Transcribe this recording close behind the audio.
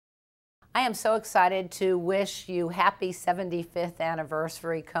I am so excited to wish you happy 75th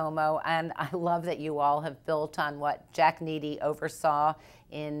anniversary, Co-Mo, and I love that you all have built on what Jack Needy oversaw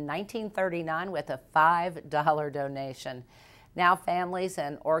in 1939 with a $5 donation. Now families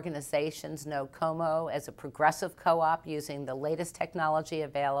and organizations know Co-Mo as a progressive co-op using the latest technology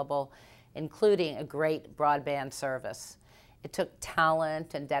available, including a great broadband service. It took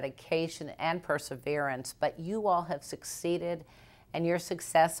talent and dedication and perseverance, but you all have succeeded, and your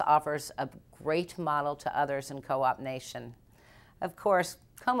success offers a great model to others in Co-op Nation. Of course,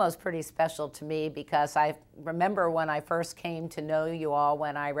 Co-Mo is pretty special to me because I remember when I first came to know you all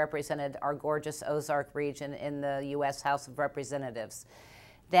when I represented our gorgeous Ozark region in the U.S. House of Representatives.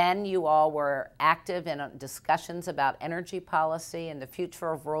 Then you all were active in discussions about energy policy and the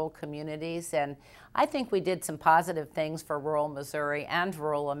future of rural communities, and I think we did some positive things for rural Missouri and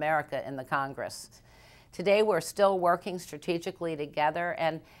rural America in the Congress. Today we're still working strategically together,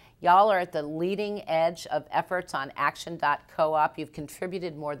 and y'all are at the leading edge of efforts on Action.coop. You've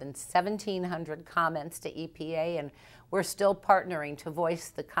contributed more than 1,700 comments to EPA, and we're still partnering to voice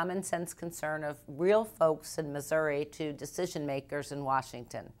the common sense concern of real folks in Missouri to decision makers in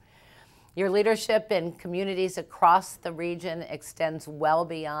Washington. Your leadership in communities across the region extends well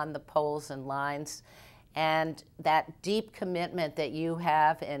beyond the polls and lines, and that deep commitment that you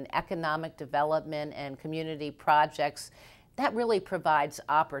have in economic development and community projects, that really provides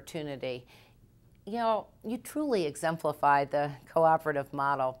opportunity. You know, you truly exemplify the cooperative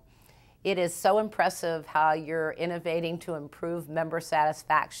model. It is so impressive how you're innovating to improve member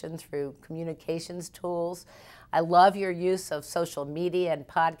satisfaction through communications tools. I love your use of social media and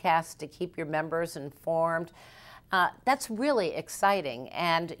podcasts to keep your members informed. That's really exciting,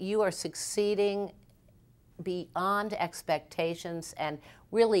 and you are succeeding beyond expectations and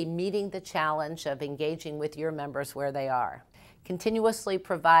really meeting the challenge of engaging with your members where they are. Continuously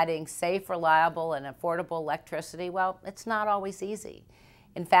providing safe, reliable, and affordable electricity, well, it's not always easy.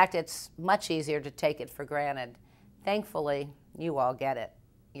 In fact, it's much easier to take it for granted. Thankfully, you all get it.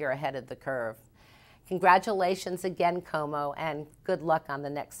 You're ahead of the curve. Congratulations again, Co-Mo, and good luck on the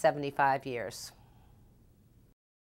next 75 years.